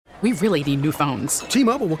we really need new phones.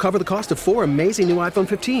 T-Mobile will cover the cost of 4 amazing new iPhone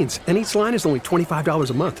 15s, and each line is only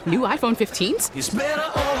 $25 a month. New iPhone 15s? It's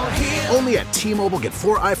better over here. Only at T-Mobile, get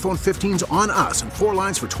 4 iPhone 15s on us and 4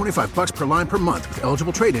 lines for $25 per line per month with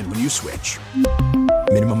eligible trade-in when you switch.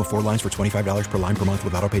 Minimum of 4 lines for $25 per line per month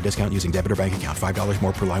with autopay discount using debit or bank account. $5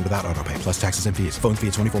 more per line without autopay, plus taxes and fees. Phone fee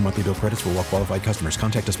at 24 monthly bill credits for well-qualified customers.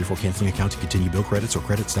 Contact us before canceling account to continue bill credits or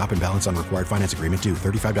credit stop and balance on required finance agreement due.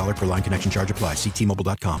 $35 per line connection charge applies. See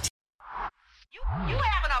T-Mobile.com. You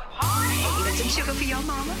having a party? Got some sugar for your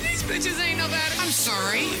mama? These bitches ain't no better. I'm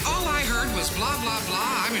sorry. All I heard was blah, blah,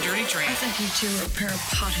 blah. I'm a dirty tramp. I think you two are a pair of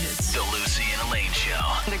potheads. The Lucy and Elaine Show.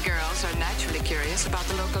 The girls are naturally curious about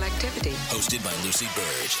the local activity. Hosted by Lucy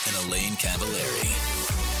Burge and Elaine Cavallari.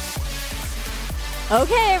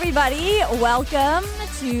 Okay, everybody. Welcome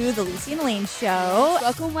to the Lucy and Elaine Show.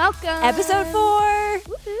 Welcome. Episode 4.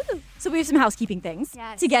 Woo-hoo. So we have some housekeeping things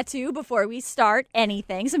to get to before we start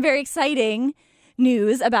anything. Some very exciting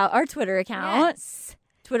news about our Twitter account. Yes.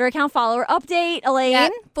 Twitter account follower update, Elaine. Yeah,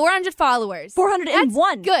 400 followers.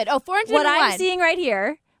 401. That's good. Oh, 401. What I'm seeing right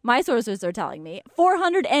here, my sources are telling me,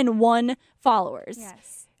 401 followers.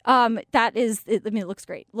 Yes. That is, it looks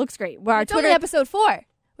great. Looks great. Well, our It's Twitter, only episode 4.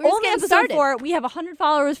 We're just only getting episode started. 4. We have 100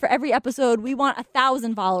 followers for every episode. We want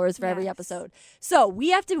 1,000 followers for every episode. So we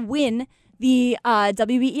have to win the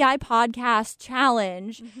WBEI podcast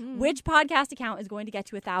challenge. Which podcast account is going to get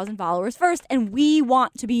to 1,000 followers first? And we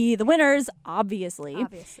want to be the winners, obviously.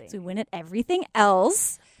 So we win at everything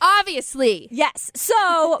else. Obviously. Yes.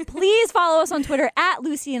 So please follow us on Twitter at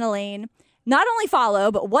Lucy and Elaine. Not only follow,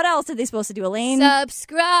 but what else are they supposed to do, Elaine?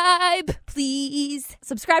 Subscribe, please.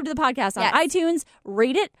 Subscribe to the podcast on Yes. iTunes.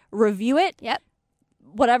 Rate it. Review it. Yep.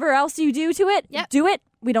 Whatever else you do to it, do it.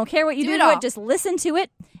 We don't care what you do it to all. it. Just listen to it.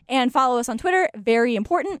 And follow us on Twitter. Very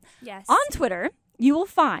important. Yes. On Twitter, you will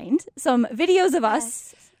find some videos of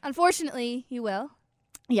us. Unfortunately, you will.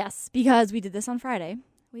 Yes, because we did this on Friday.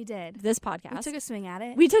 We did. This podcast. We took a swing at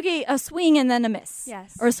it. We took a swing and then a miss.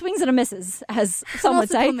 Yes. Or swings and a misses, as some would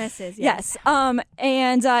say. Multiple misses, Yes.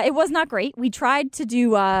 And it was not great. We tried to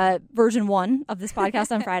do version 1 of this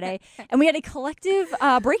podcast on Friday, and we had a collective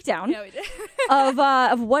breakdown Yeah, we did.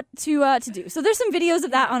 of what to do. So there's some videos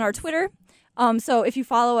of that on our Twitter. So if you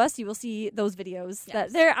follow us, you will see those videos.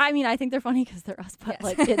 That they're, I mean, I think they're funny because they're us, but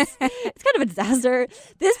like it's kind of a disaster.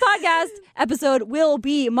 This podcast episode will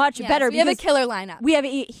be much better. We have a because killer lineup. we have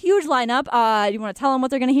a huge lineup. You want to tell them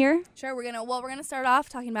what they're going to hear? Sure, we're gonna start off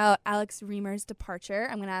talking about Alex Reamer's departure.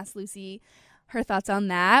 I'm gonna ask Lucy her thoughts on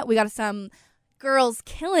that. We got some girls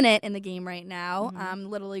killing it in the game right now.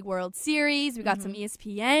 Little League World Series. We got some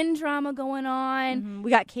ESPN drama going on.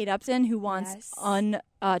 We got Kate Upton, who wants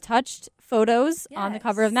untouched photos on the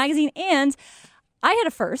cover of the magazine. And I had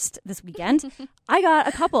a first this weekend. I got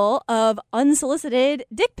a couple of unsolicited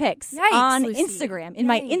dick pics on Lucy. Instagram. In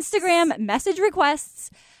my Instagram message requests,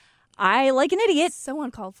 I, like an idiot, So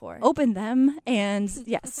uncalled for. opened them. And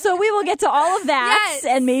yes, so we will get to all of that Yes.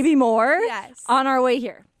 and maybe more Yes. on our way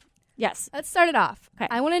here. Yes. Let's start it off. Okay.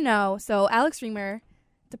 I want to know, so Alex Reamer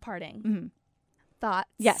departing. Thoughts?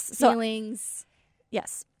 Yes. So- Feelings?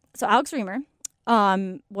 Yes. So Alex Reamer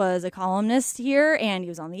was a columnist here, and he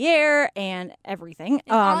was on the air and everything.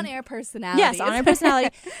 On-air personality. Yes, on-air personality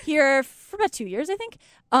here for about 2 years, I think.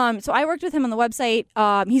 So I worked with him on the website.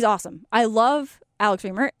 He's awesome. I love Alex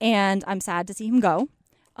Reamer, and I'm sad to see him go.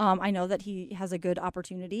 I know that he has a good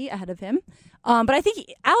opportunity ahead of him. But I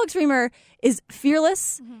think Alex Reamer is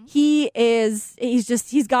fearless. He's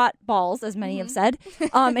got balls, as many have said.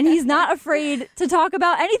 And he's not afraid to talk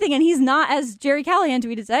about anything. And he's not, as Jerry Callahan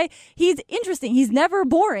tweeted today, he's interesting. He's never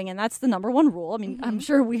boring. And that's the number one rule. I mean, I'm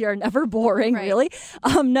sure we are never boring, really.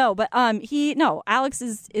 Alex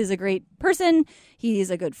is a great person. He's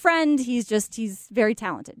a good friend. He's very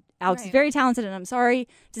talented. Alex is very talented, and I'm sorry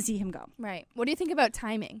to see him go. Right. What do you think about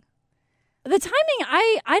timing? The timing,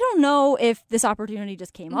 I don't know if this opportunity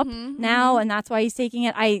just came up now, and that's why he's taking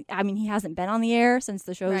it. I mean, he hasn't been on the air since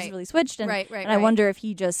the show's really switched, and I wonder if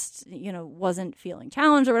he just, wasn't feeling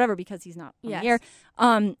challenged or whatever because he's not on the air.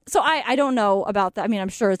 So I don't know about that. I mean, I'm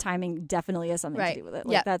sure timing definitely has something to do with it.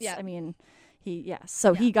 Like I mean,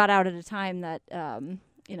 he got out at a time that,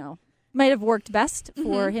 might have worked best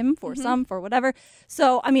for him, for some, for whatever.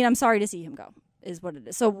 So, I mean, I'm sorry to see him go, is what it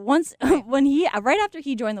is. So once, right after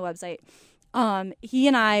he joined the website, he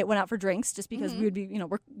and I went out for drinks just because we would be,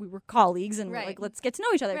 we were colleagues and we're like, let's get to know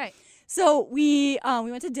each other. Right. So we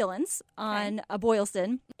went to Dillon's on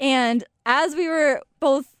Boylston, and as we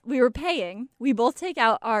were paying, we both take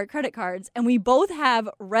out our credit cards, and we both have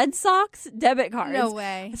Red Sox debit cards. No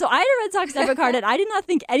way. So I had a Red Sox debit card, and I did not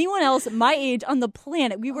think anyone else my age on the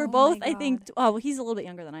planet. We were both, I think, well, he's a little bit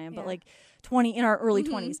younger than I am, but like 20 in our early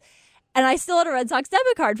 20s. And I still had a Red Sox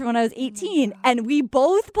debit card from when I was 18, and we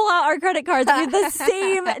both pull out our credit cards with the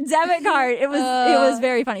same debit card. It was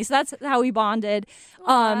very funny. So that's how we bonded.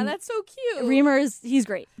 That's so cute. Reamer's, he's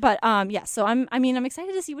great. But yes, so I'm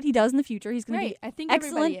excited to see what he does in the future. He's going to be I think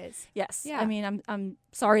excellent. Everybody is. Yes. Yeah. I mean, I'm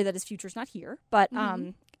sorry that his future's not here, but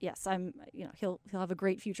yes, he'll have a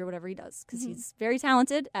great future whatever he does, because he's very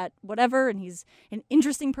talented at whatever, and he's an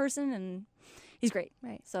interesting person, and he's great.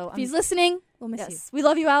 Right. So if he's listening, we'll miss you. We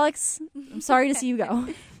love you, Alex. I'm sorry to see you go.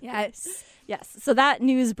 Yes. Yes. So that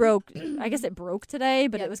news broke. I guess it broke today,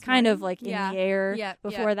 but it was kind of like in the air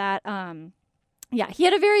before that. Yeah, he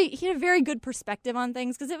had a very good perspective on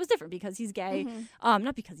things, because it was different because he's gay.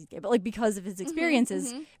 Not because he's gay, but like because of his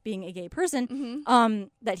experiences being a gay person,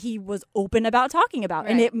 that he was open about talking about,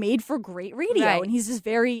 and it made for great radio. And he's just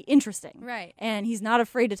very interesting, right? And he's not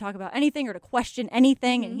afraid to talk about anything or to question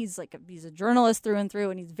anything. And he's a journalist through and through,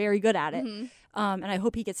 and he's very good at it. And I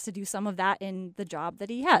hope he gets to do some of that in the job that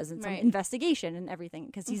he has, and some investigation and everything,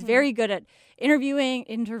 because he's very good at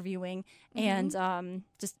interviewing, and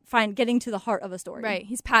just getting to the heart of a story. Right.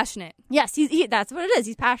 He's passionate. Yes, that's what it is.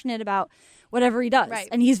 He's passionate about whatever he does. Right.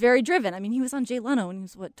 And he's very driven. I mean, he was on Jay Leno when he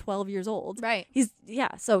was 12 years old. Right.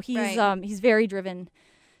 So he's very driven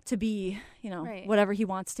to be, whatever he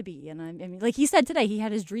wants to be. And I mean, like he said today, he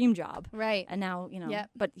had his dream job. Right. And now,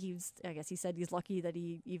 but I guess he said he's lucky that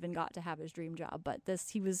he even got to have his dream job. But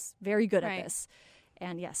he was very good at this.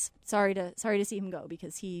 And yes, sorry to see him go,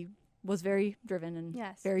 because he was very driven and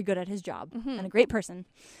very good at his job and a great person.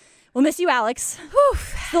 We'll miss you, Alex.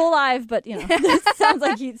 Still alive, but it sounds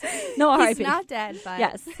like he's RIP. He's not dead, but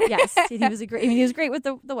yes. He was he was great with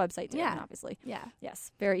the website too. Yeah, obviously. Yeah.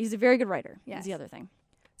 Yes. He's a very good writer. Yes. Is the other thing.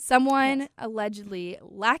 Someone allegedly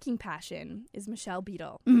lacking passion is Michelle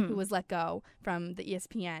Beadle, who was let go from the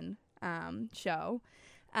ESPN show.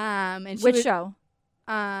 And Which show?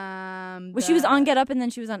 She was on Get Up, and then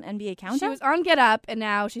she was on NBA Countdown? She was on Get Up, and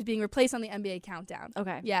now she's being replaced on the NBA Countdown.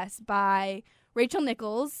 Okay. Yes, by Rachel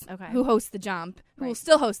Nichols, who hosts The Jump, who will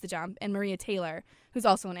still host The Jump, and Maria Taylor, who's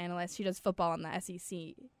also an analyst. She does football on the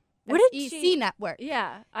SEC. SEC network.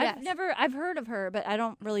 Yeah. I've heard of her, but I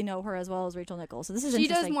don't really know her as well as Rachel Nichols. So this is she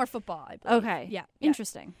interesting. does more football, I believe. Okay. Yeah.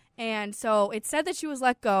 Interesting. And so it said that she was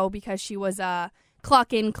let go because she was a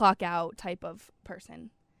clock in, clock out type of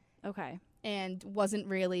person. Okay. And wasn't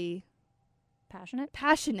really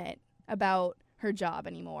passionate about her job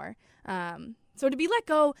anymore. So to be let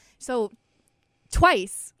go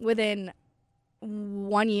twice within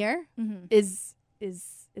 1 year is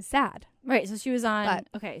sad. Right. So she was on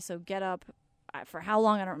so Get Up for how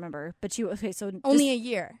long? I don't remember. But only a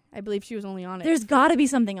year. I believe she was only on it. There's got to be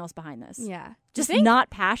something else behind this. Yeah. Just not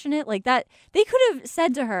passionate like that. They could have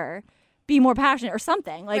said to her, be more passionate or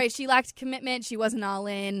something. Like, right, she lacked commitment, she wasn't all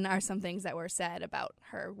in, are some things that were said about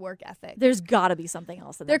her work ethic. There's got to be something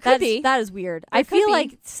else in there. Could be. That is weird. I feel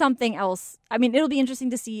like something else. I mean, it'll be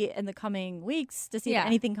interesting to see in the coming weeks to see if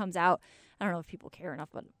anything comes out. I don't know if people care enough,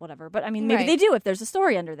 but whatever. But I mean, maybe they do if there's a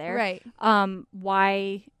story under there. Right.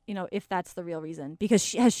 Why, if that's the real reason. Because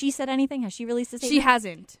has she said anything? Has she released a statement? She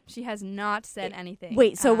hasn't. She has not said anything.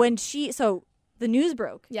 Wait, so the news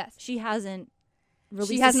broke. Yes. She hasn't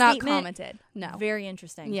released She has not statement. Commented. No. Very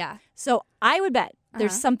interesting. Yeah. So I would bet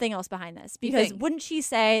there's something else behind this, because wouldn't she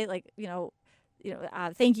say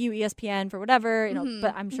thank you ESPN for whatever,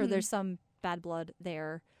 but I'm sure there's some bad blood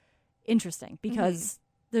there. Interesting, because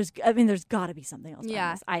there's got to be something else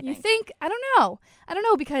behind this, I think. You think? I don't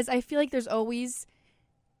know, because I feel like there's always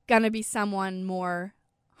going to be someone more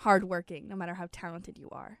hardworking, no matter how talented you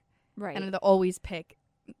are. Right. And they'll always pick,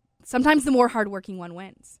 sometimes the more hardworking one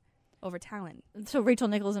wins over talent. So Rachel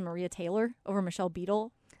Nichols and Maria Taylor over Michelle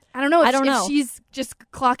Beadle? I don't know. If she's just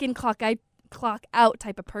clock in, clock out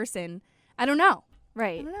type of person. I don't know.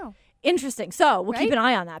 Right. I don't know. Interesting. So we'll keep an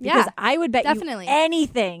eye on that, because I would bet you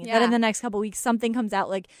anything that in the next couple weeks something comes out,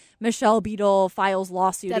 like Michelle Beadle files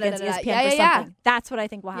lawsuit against ESPN for something. That's what I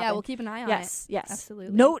think will happen. Yeah, we'll keep an eye on it. Yes. Absolutely.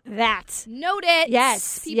 Note that. Note it.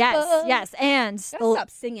 Yes. People. Yes. And stop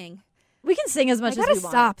singing. We can sing as much as we want.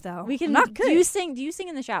 Stop though. We can. I'm not good. Do you sing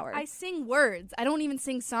in the shower? I sing words. I don't even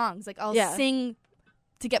sing songs. Like I'll sing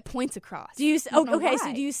to get points across. Do you? Okay.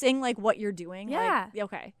 So do you sing like what you're doing? Yeah. Like,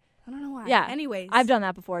 okay. I don't know why. Yeah. Anyways, I've done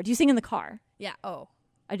that before. Do you sing in the car? Yeah. Oh.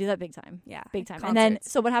 I do that big time. Yeah. Big time. Concerts. And then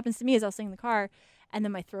so what happens to me is I'll sing in the car, and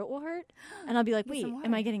then my throat will hurt, and I'll be like, wait,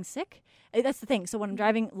 am I getting sick? That's the thing. So when I'm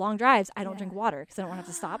driving long drives, I don't drink water because I don't want to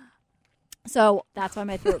have to stop. So that's why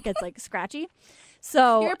my throat gets like scratchy.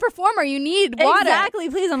 So you're a performer. You need water. Exactly.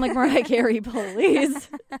 Please. I'm like Mariah Carey, please.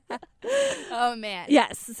 Oh, man.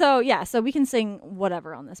 Yes. So, so we can sing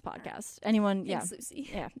whatever on this podcast. Anyone? Thanks, Lucy.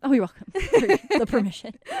 Yeah. Oh, you're welcome for the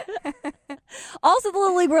permission. Also, the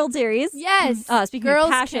Little League World Series. Yes. Speaking Girls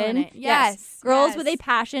of passion. Yes. Girls with a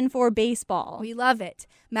passion for baseball. We love it.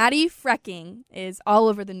 Maddie Frecking is all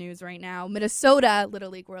over the news right now. Minnesota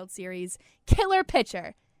Little League World Series killer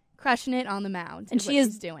pitcher. Crushing it on the mound. And she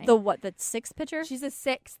is doing. the sixth pitcher? She's the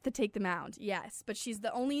sixth to take the mound, yes. But she's the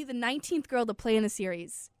 19th girl to play in the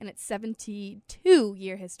series in its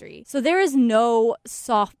 72-year history. So there is no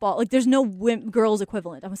softball. Like, there's no girls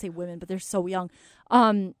equivalent. I want to say women, but they're so young.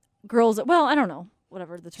 Girls, well, I don't know.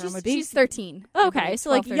 Whatever the term would be. She's 13. Okay,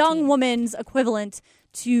 so 12, like 13. Young woman's equivalent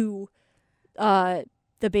to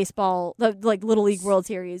the baseball, the Little League World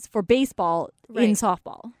Series for baseball in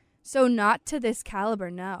softball. So not to this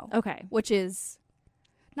caliber, no. Okay. Which is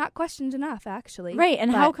not questioned enough, actually. Right,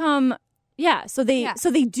 and how come, so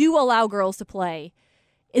they do allow girls to play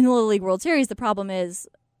in the Little League World Series. The problem is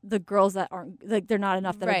the girls that aren't, like, they're not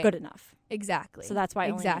enough that are good enough. Exactly. So that's why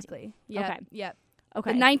Exactly. Yep. Okay. Yep.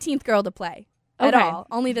 Okay. The 19th girl to play at all.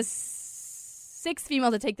 Only the sixth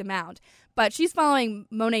female to take the mound. But she's following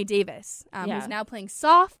Monet Davis, who's now playing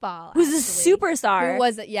softball. Who's a superstar. Who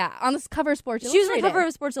was it? Yeah, on the cover of Sports Illustrated. She was on the cover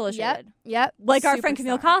of Sports Illustrated. Yep. Like our friend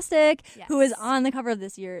Camille Kostick, who is on the cover of the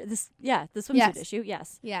swimsuit issue.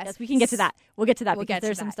 Yes, we can get to that. We'll get to that because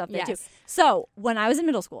there's some stuff there too. So when I was in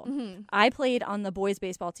middle school, I played on the boys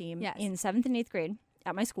baseball team in 7th and 8th grade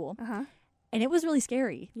at my school. And it was really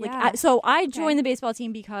scary. Yeah. So I joined the baseball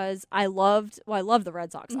team because I loved the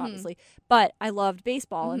Red Sox, obviously, but I loved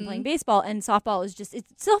baseball and playing baseball, and softball is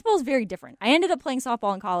softball is very different. I ended up playing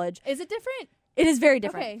softball in college. Is it different? It is very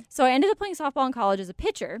different. Okay. So I ended up playing softball in college as a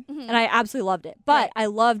pitcher, and I absolutely loved it. But I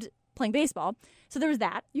loved playing baseball. So there was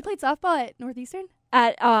that. You played softball at Northeastern?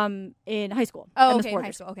 At in high school. Oh, okay,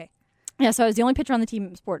 high school. Okay. Yeah, so I was the only pitcher on the team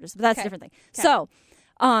in Sporters, but that's a different thing. Okay. So,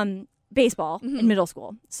 baseball in middle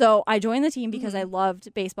school. So I joined the team because I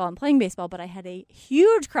loved baseball and playing baseball, but I had a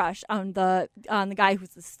huge crush on the guy who's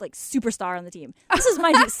this like superstar on the team. This is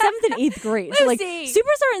my 7th and 8th grade. So like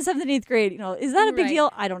superstar in 7th and 8th grade, is that a big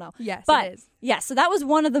deal? I don't know. Yes, but it is. Yeah, so that was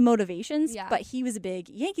one of the motivations, but he was a big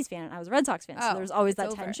Yankees fan and I was a Red Sox fan. So there was always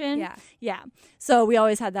that tension. Yeah. Yeah. So we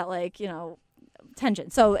always had that tension.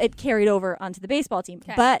 So it carried over onto the baseball team.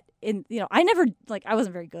 Okay. But I never I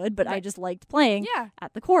wasn't very good, but I just liked playing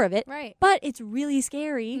at the core of it. Right. But it's really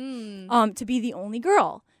scary to be the only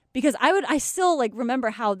girl. Because I still remember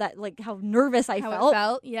how nervous I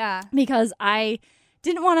felt. Yeah. Because I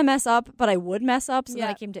didn't want to mess up, but I would mess up, so then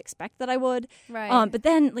I came to expect that I would. Right. But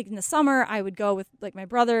then, in the summer, I would go with, my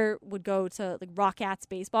brother would go to, Rockettes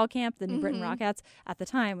baseball camp, the New Britain Rockettes, at the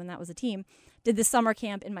time when that was a team, did this summer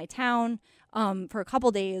camp in my town for a couple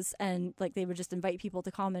days, and, they would just invite people to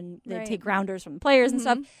come, and they'd take grounders from the players and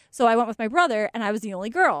stuff. So I went with my brother, and I was the only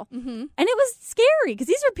girl. And it was scary, because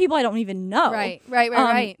these are people I don't even know. Right.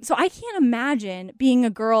 So I can't imagine being a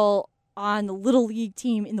girl on the Little League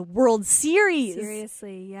team in the World Series.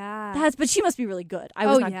 Seriously, yeah. But she must be really good. I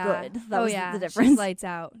was not good. That was the difference. She's lights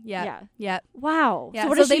out. Yeah. Wow.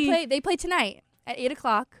 Yeah. So they play tonight at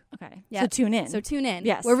 8:00. Okay. Yep. So tune in.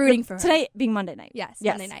 Yes. We're rooting for her. Tonight being Monday night. Yes.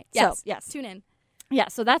 Monday night. Yes. So, yes. Tune in. Yeah.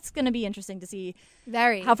 So that's going to be interesting to see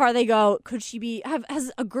very how far they go. Could she be?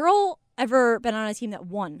 Has a girl ever been on a team that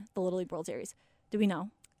won the Little League World Series? Do we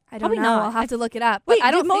know? I don't know. I'll have to look it up. Wait,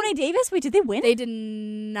 did Monet Davis? Wait, did they win? They did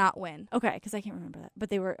not win. Okay, because I can't remember that. But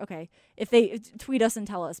they were okay. If they tweet us and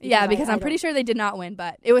tell us, because I'm pretty sure they did not win.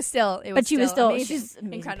 But it was still. But she was still. Amazing. She's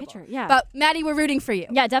an incredible pitcher. Yeah. But Maddie, we're rooting for you.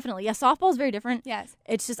 Yeah, definitely. Yeah, softball is very different. Yes.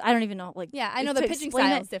 It's just I don't even know. I know the pitching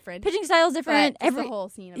style is different. Pitching style is different. The whole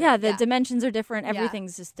scene. The dimensions are different.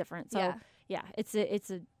 Everything's just different. So it's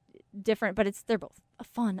a different, but they're both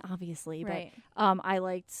fun, obviously. Right. But I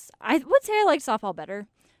would say I liked softball better.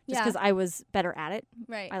 Just because I was better at it.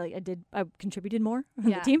 Right. I contributed more on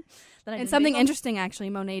the team than I did. And something interesting, actually,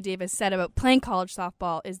 Monet Davis said about playing college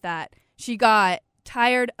softball is that she got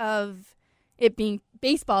tired of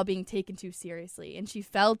baseball being taken too seriously. And she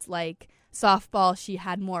felt like softball, she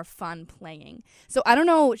had more fun playing. So I don't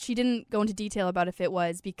know, she didn't go into detail about if it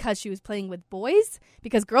was because she was playing with boys,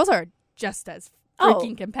 because girls are just as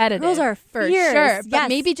freaking competitive. Girls are for fierce. Sure. But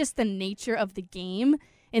maybe just the nature of the game.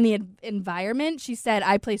 In the environment, she said,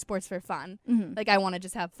 I play sports for fun. I want to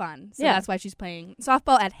just have fun. So that's why she's playing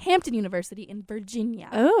softball at Hampton University in Virginia.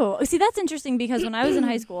 Oh, see, that's interesting because when I was in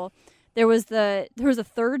high school, there was a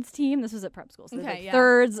thirds team. This was at prep school. So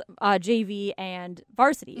thirds, JV, and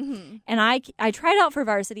varsity. Mm-hmm. And I tried out for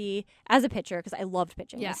varsity as a pitcher because I loved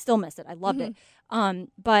pitching. Yeah. I still miss it. I loved it.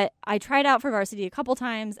 But I tried out for varsity a couple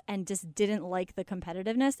times and just didn't like the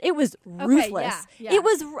competitiveness. It was ruthless. Yeah. It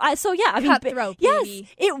was cutthroat. Yes,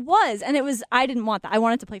 it was, and it was. I didn't want that. I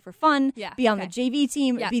wanted to play for fun. Yeah. Be on the JV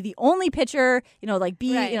team. Yeah. Be the only pitcher.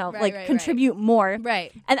 Contribute more.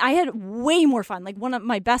 Right. And I had way more fun. Like one of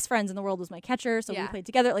my best friends in the world was my catcher, so we played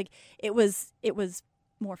together. Like it was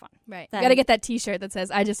more fun. Right. You got to get that T-shirt that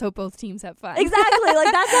says, "I just hope both teams have fun." Exactly.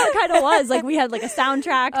 Like that's how it kind of was. Like we had like a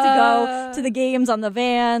soundtrack to go to the games on the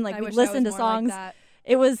van. Like we'd listen to songs. Like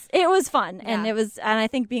it was fun, and I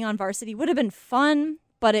think being on varsity would have been fun,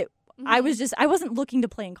 but I wasn't looking to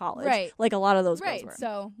play in college, right? Like a lot of those girls were.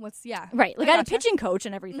 So right. Like I had a pitching coach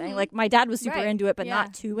and everything. Mm-hmm. Like my dad was super into it, but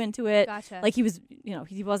not too into it. Gotcha. Like he was,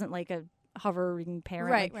 he wasn't like a hovering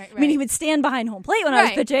parent. Right. I mean, he would stand behind home plate when I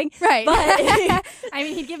was pitching. Right. But I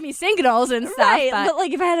mean, he'd give me signals and stuff. Right. But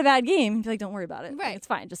like if I had a bad game, he'd be like, "Don't worry about it. Right. Like, it's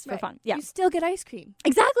fine, just for fun." Yeah. You still get ice cream.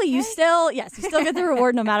 Exactly. You still get the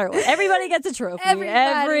reward no matter what. Everybody gets a trophy.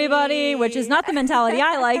 Everybody, which is not the mentality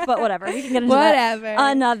I like, but whatever. We can get into that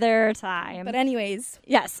another time. But anyways.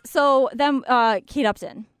 Yes. So then Kate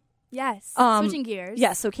Upton. Yes. Switching gears.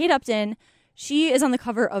 Yes. So Kate Upton, she is on the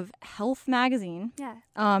cover of Health magazine. Yeah.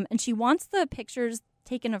 And she wants the pictures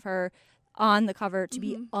taken of her on the cover to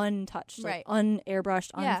be untouched, like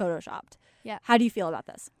un-airbrushed, unphotoshopped. Yeah. How do you feel about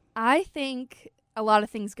this? I think a lot of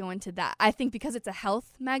things go into that. I think because it's a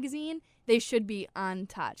health magazine, they should be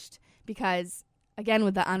untouched. Because, again,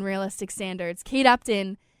 with the unrealistic standards, Kate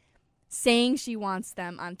Upton saying she wants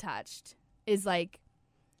them untouched is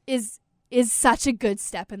such a good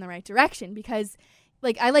step in the right direction. Because,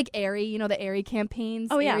 like, I like Aerie, the Aerie campaigns,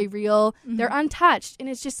 Aerie Real. Mm-hmm. They're untouched. And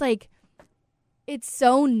it's just like, it's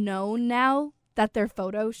so known now that they're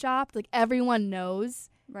photoshopped. Like, everyone knows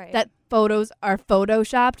that photos are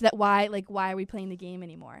photoshopped. That why are we playing the game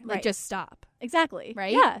anymore? Like, just stop. Exactly.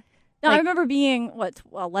 Right? Yeah. No, I remember being,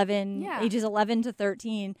 11, ages 11 to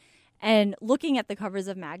 13, and looking at the covers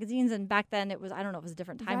of magazines. And back then it was, I don't know if it was a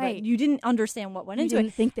different time, but you didn't understand what went into it. You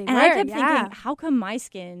didn't think they were. And I kept thinking, how come my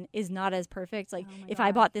skin is not as perfect? Like, if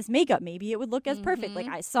I bought this makeup, maybe it would look as perfect.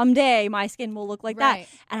 Like, someday my skin will look like that.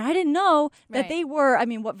 And I didn't know that they were,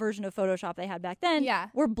 what version of Photoshop they had back then,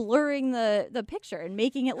 were blurring the picture and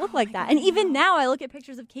making it look like that. And even now I look at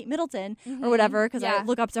pictures of Kate Middleton or whatever, because I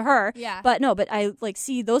look up to her. Yeah. But I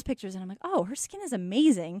see those pictures and I'm like, oh, her skin is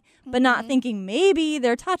amazing, but not thinking maybe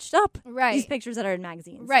they're touched up. Right. These pictures that are in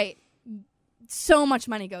magazines. Right. So much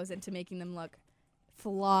money goes into making them look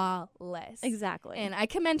flawless. Exactly. And I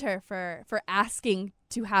commend her for asking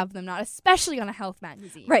to have them not, especially on a health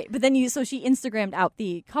magazine. Right. But then she Instagrammed out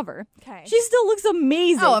the cover. Okay. She still looks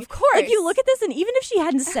amazing. Oh, of course. Like, you look at this, and even if she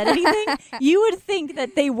hadn't said anything, you would think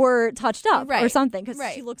that they were touched up or something, because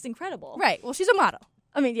she looks incredible. Right. Well, she's a model.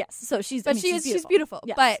 I mean, yes. So she's beautiful.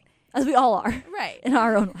 Yes. But as we all are. Right. In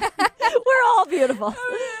our own way. We're all beautiful. In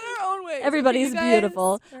our own way. Everybody's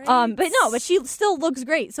beautiful. Right. But she still looks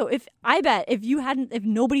great. So if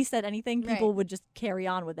nobody said anything, people would just carry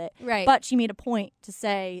on with it. Right. But she made a point to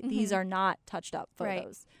say these are not touched up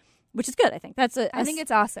photos. Right. Which is good, I think. I think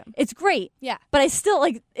it's awesome. It's great. Yeah. But I still,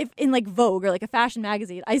 if in Vogue or a fashion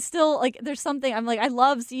magazine, I still there's something I'm I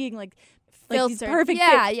love seeing these perfect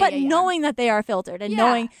but knowing that they are filtered and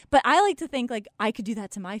knowing, but I like to think I could do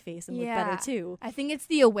that to my face and look better too. I think it's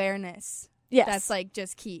the awareness that's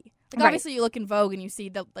just key. Obviously you look in Vogue and you see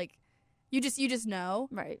the you just know.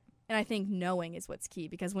 Right. And I think knowing is what's key,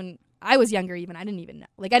 because when I was younger, even I didn't even know.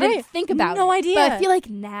 I didn't think about it. No idea. But I feel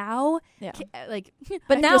now,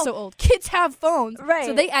 but now, I feel so old. Kids have phones, right?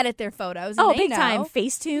 So they edit their photos. And big time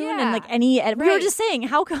Facetune and any. We were just saying,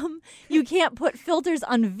 how come you can't put filters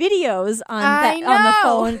on videos on the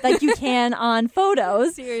phone like you can on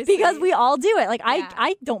photos? Seriously, because we all do it.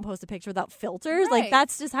 I don't post a picture without filters. Right.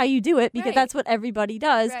 That's just how you do it, because that's what everybody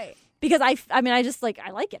does. Right. Because I just I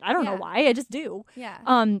like it. I don't know why. I just do. Yeah.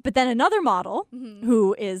 But then another model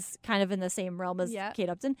who is kind of in the same realm as Kate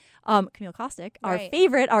Upton, Camille Kostek, our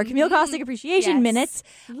favorite, our Camille Kostek Appreciation Minutes.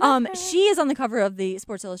 She is on the cover of the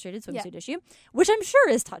Sports Illustrated swimsuit issue, which I'm sure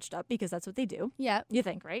is touched up, because that's what they do. Yeah. You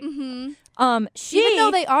think, right? Mm-hmm. Even though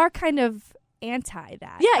they are kind of anti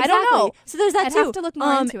that. Yeah, exactly. I don't know. So there's that I'd too. have to look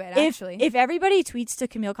more into it, actually. If everybody tweets to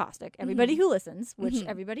Camille Kostek, everybody who listens, which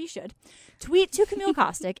everybody should, tweet to Camille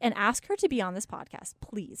Kostek and ask her to be on this podcast,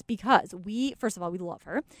 please. Because first of all, we love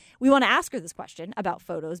her. We want to ask her this question about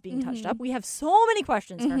photos being touched up. We have so many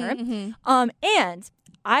questions for her. And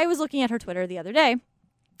I was looking at her Twitter the other day,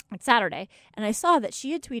 like Saturday, and I saw that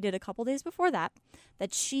she had tweeted a couple days before that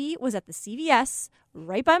she was at the CVS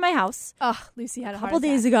right by my house. Oh, Lucy had a couple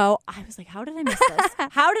days ago. I was like, how did I miss this?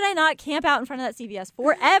 How did I not camp out in front of that CVS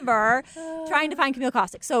forever trying to find Camille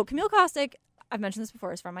Kostek? So Camille Kostek, I've mentioned this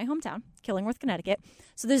before, is from my hometown, Killingworth, Connecticut.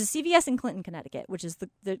 So there's a CVS in Clinton, Connecticut, which is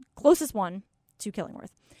the closest one to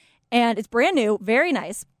Killingworth. And it's brand new, very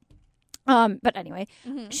nice. But anyway,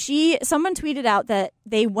 someone tweeted out that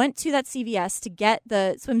they went to that CVS to get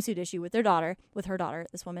the swimsuit issue with her daughter,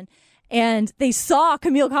 this woman, and they saw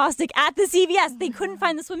Camille Kostek at the CVS. They couldn't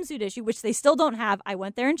find the swimsuit issue, which they still don't have. I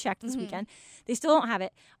went there and checked this weekend. They still don't have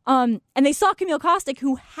it. And they saw Camille Kostek,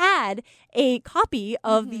 who had a copy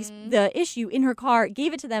of the issue in her car,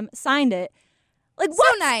 gave it to them, signed it. Like,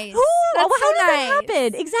 what? So nice. How did that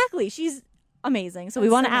happen? Exactly. She's amazing. So we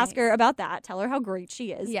want to ask her about that. Tell her how great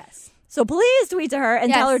she is. Yes. So please tweet to her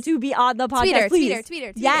and tell her to be on the podcast. Tweet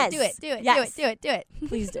her. Yes. Do it.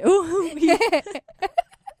 Please do.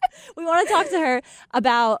 We want to talk to her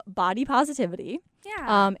about body positivity.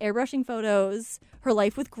 Yeah. Airbrushing photos, her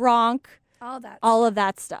life with Gronk. All of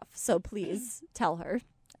that stuff. So please tell her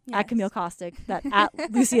at Camille Kostek that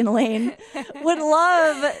at Lucy and Elaine would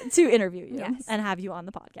love to interview you and have you on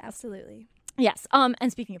the podcast. Absolutely. Yes.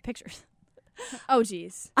 And speaking of pictures. Oh,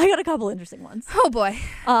 geez. I got a couple interesting ones. Oh, boy.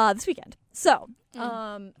 This weekend. So,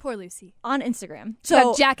 poor Lucy. On Instagram.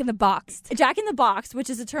 So Jack in the Box. Jack in the Box, which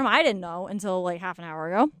is a term I didn't know until like half an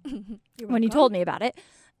hour ago when you told me about it.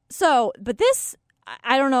 So, but this,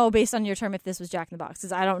 I don't know based on your term if this was Jack in the Box,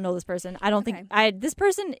 because I don't know this person. I don't think, this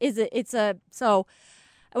person so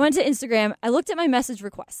I went to Instagram. I looked at my message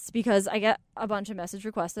requests because I get a bunch of message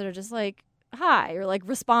requests that are just like, hi, or like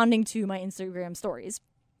responding to my Instagram stories.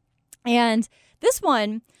 And this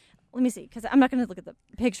one, let me see, because I'm not going to look at the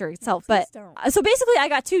picture itself. But so basically, I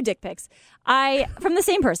got 2 dick pics. From the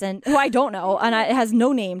same person who I don't know, and it has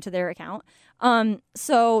no name to their account.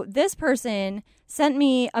 So this person sent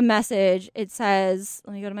me a message. It says,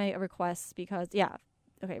 let me go to my requests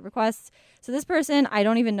requests. So this person, I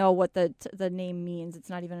don't even know what the name means. It's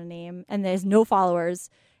not even a name, and there's no followers.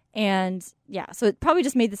 And so it probably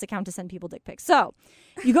just made this account to send people dick pics. So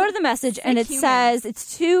you go to the message and it says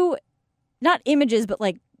it's 2, not images, but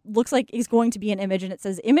like looks like it's going to be an image. And it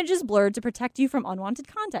says image is blurred to protect you from unwanted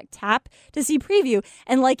contact. Tap to see preview.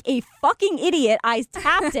 And like a fucking idiot, I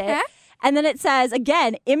tapped it. And then it says,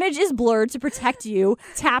 again, image is blurred to protect you.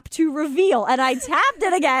 Tap to reveal. And I tapped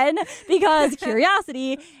it again because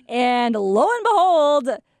curiosity. And lo and behold,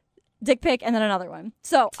 dick pic, and then another one.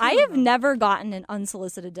 So I have never gotten an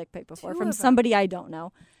unsolicited dick pic before from somebody I don't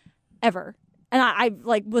know, ever. And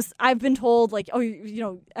I've been told like, oh, you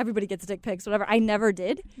know, everybody gets dick pics, whatever. I never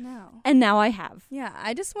did. No. And now I have. Yeah,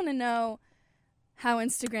 I just want to know how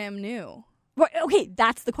Instagram knew. Right, okay,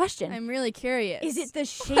 that's the question. I'm really curious. Is it the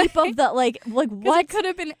shape of the like what? It could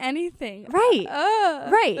have been anything. Right.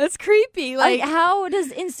 Right. That's creepy. Like how does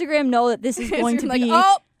Instagram know that this is going to be?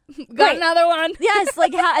 Oh. Got another one. Yes,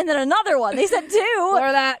 like how, and then another one. They said 2.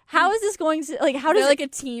 Or that. How is this going to like? How does like a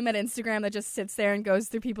team at Instagram that just sits there and goes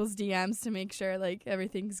through people's DMs to make sure like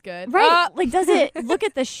everything's good? Right. Like, does it look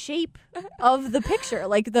at the shape of the picture?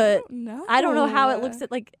 Like the. No. I don't know how it looks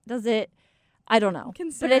at. Like, does it? I don't know.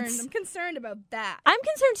 I'm concerned about that. I'm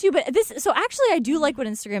concerned too, but so actually I do like what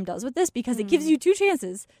Instagram does with this because it gives you 2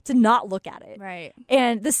 chances to not look at it. Right.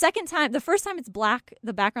 And the first time it's black,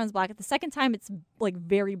 the background's black. The second time it's like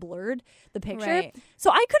very blurred, the picture. Right. So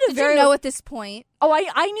I could have Did you know at this point? Oh,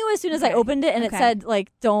 I knew as soon as I opened it and it said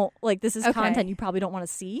like, don't, like this is content you probably don't want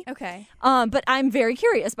to see. Okay. But I'm very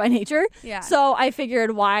curious by nature. Yeah. So I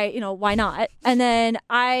figured why not? And then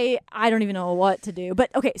I don't even know what to do.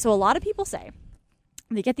 But okay, so a lot of people say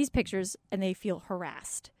they get these pictures and they feel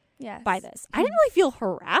harassed by this. I didn't really feel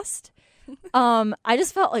harassed. I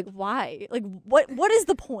just felt like, why? Like, what is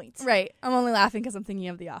the point? Right. I'm only laughing because I'm thinking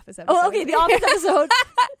of The Office episode. Oh, okay, The Office episode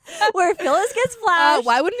where Phyllis gets flashed.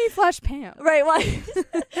 Why wouldn't he flash Pam? Right. Why?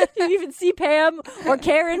 Did you even see Pam or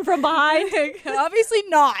Karen from behind? Obviously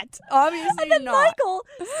not. Obviously and then not. Michael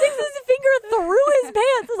sticks his finger through his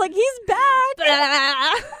pants. It's like, he's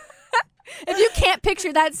back. If you can't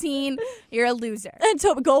picture that scene, you're a loser.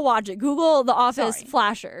 And go watch it. Google The Office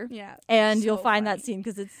flasher. Yeah. And you'll find that scene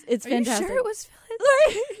because it's fantastic. Are you sure it was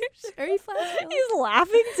Phyllis? Are you flashed Phyllis? He's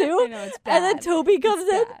laughing too. I know, it's bad. And then Toby comes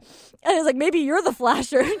in. And he's like, maybe you're the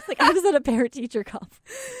flasher. It's like, how does that a parent-teacher come?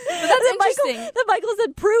 That's interesting. Then Michael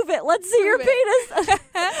said, prove it. Let's see your penis.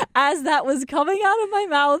 As that was coming out of my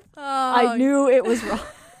mouth, I knew it was wrong.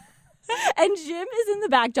 And Jim is in the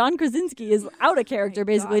back. John Krasinski is out of character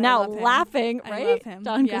basically now, laughing. Right? I love him.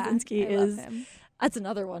 John Krasinski is That's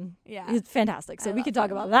another one. Yeah. He's fantastic. So we could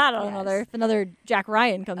talk about that on Yes. if another Jack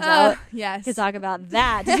Ryan comes out. Yes. We could talk about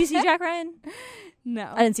that. Did you see Jack Ryan?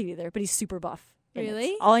 No. I didn't see it either, but he's super buff. in it.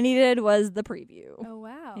 Really? All I needed was the preview. Oh,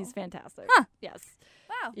 wow. He's fantastic. Huh. Yes.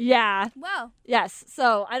 Wow. Yeah. Wow. Yes.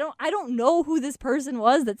 So I don't know who this person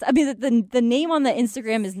was. The name on the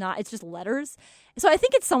Instagram is not. It's just letters. So I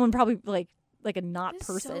think it's someone probably like a not This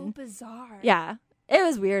person. is so bizarre. Yeah. It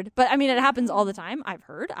was weird, but I mean, it happens all the time. I've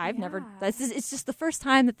heard. I've never. It's just the first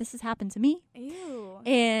time that this has happened to me. Ew.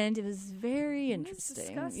 And it was very That's interesting.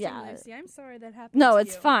 disgusting, Yeah. Lucy. I'm sorry that happened. No, to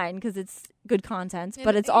it's you. fine because it's good content, It-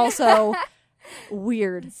 but it's also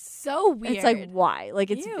weird. So weird. It's like why? Like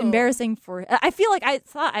it's Ew. embarrassing for. I feel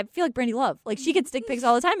like Brandy Love. Like she gets dick pics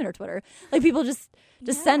all the time in her Twitter. Like people just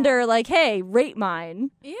send her like, hey, rate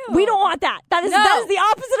mine. Ew. We don't want that. That is the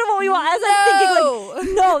opposite of what we want. As I'm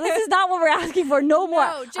thinking, like, no, this is not what we're asking for. No more.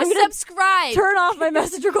 No, just I'm gonna subscribe. Turn off my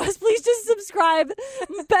message request. Please just subscribe.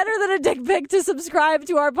 Better than a dick pic to subscribe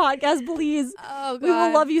to our podcast, please. Oh, God. We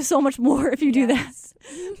will love you so much more if you do that.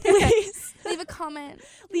 Please. Leave a comment.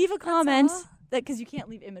 Leave a comment. all. Because you can't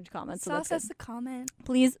leave image comments. So Sauce that's us good. a comment.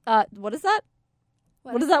 Please. What is that?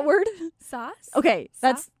 What is that word? Sauce? Okay,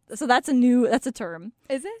 that's a term.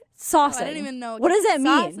 Is it? Saucing. Oh, I didn't even know. What does that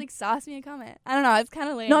Sauce, mean? like sauce me a comment. I don't know. It's kind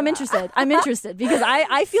of lame. No, I'm interested. I'm interested because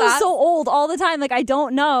I feel Sauce? so old all the time. Like I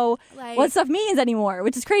don't know Like- what stuff means anymore,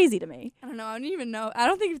 which is crazy to me. I don't know. I don't even know. I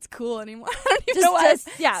don't think it's cool anymore. I don't even Just- know what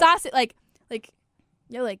just- yeah. sauce it like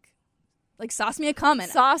sauce me a comment.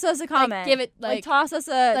 Sauce us a comment. give it, like- toss us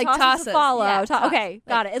a like, toss toss us a us. follow. Yeah, toss. Okay,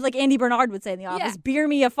 got it. It's like Andy Bernard would say in The Office. Yeah. Beer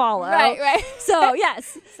me a follow. Right. So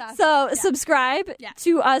yes. Sauce. So Yeah. subscribe Yeah.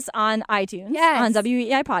 to us on iTunes Yes. on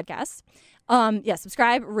WEI Podcast.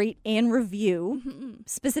 Subscribe, rate, and review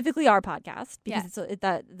specifically our podcast because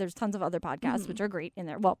there's tons of other podcasts which are great in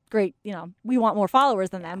there. Well, great. We want more followers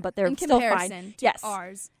than them, but they're In still comparison fine. to Yes,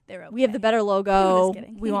 ours, they're okay. we have the better logo. Just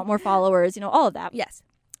kidding. We want more followers. All of that. Yes.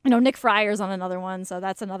 Nick Fryer's on another one, so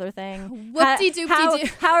that's another thing. Whoopty-doopty-doo.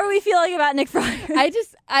 How are we feeling about Nick Fryer? I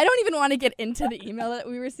don't even want to get into the email that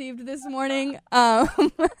we received this morning.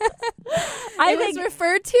 It was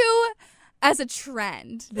referred to as a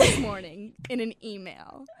trend this morning in an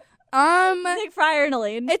email. Nick Fryer and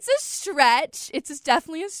Elaine. It's a stretch. It's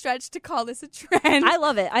definitely a stretch to call this a trend. I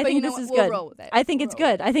love it. I But think you know this what? is We'll good. roll with it. I think it's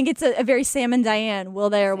good. I think it's a very Sam and Diane. Will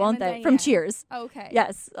they or won't Sam they? and From Diane. Cheers. Okay.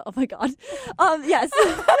 Yes. Oh my God. Yes.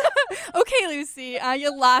 Okay, Lucy,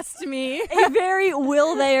 you lost me. A very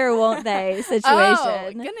will they or won't they situation.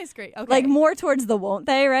 Oh, goodness great. Okay. Like more towards the won't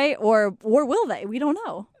they, right? Or will they? We don't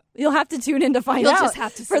know. You'll have to tune in to find You'll out. just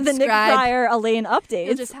have to for the Nick subscribe. Fryer Elaine updates.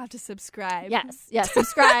 You'll just have to subscribe. Yes.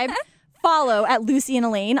 Subscribe. Follow at Lucy and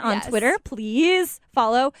Elaine on Yes. Twitter. Please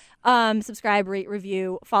follow. Subscribe, rate,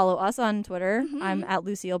 review. Follow us on Twitter. I'm at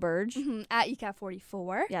Lucille Burge. At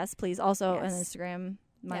ECAT44. Yes, please. Also Yes. on Instagram.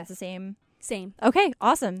 Mine's Yes. the same. Same. Okay,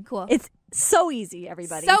 awesome. Cool. It's so easy,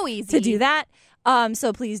 everybody. So easy. to do that.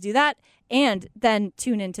 So please do that. And then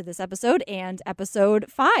tune into this episode and episode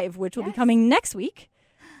 5, which will be coming next week.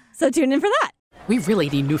 So tune in for that. We really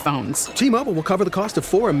need new phones. T-Mobile will cover the cost of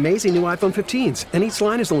 4 amazing new iPhone 15s, and each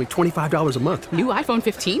line is only $25 a month. New iPhone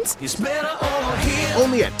 15s?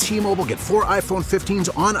 Only at T-Mobile, get 4 iPhone 15s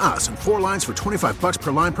on us and 4 lines for $25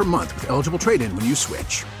 per line per month with eligible trade-in when you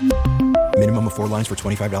switch. Minimum of 4 lines for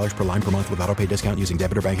 $25 per line per month with autopay discount using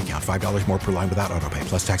debit or bank account. $5 more per line without autopay,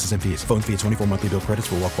 plus taxes and fees. Phone fee at 24 monthly bill credits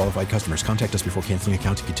for well-qualified customers. Contact us before canceling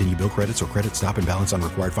account to continue bill credits or credit stop and balance on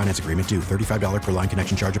required finance agreement due. $35 per line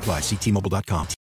connection charge applies. See T-Mobile.com.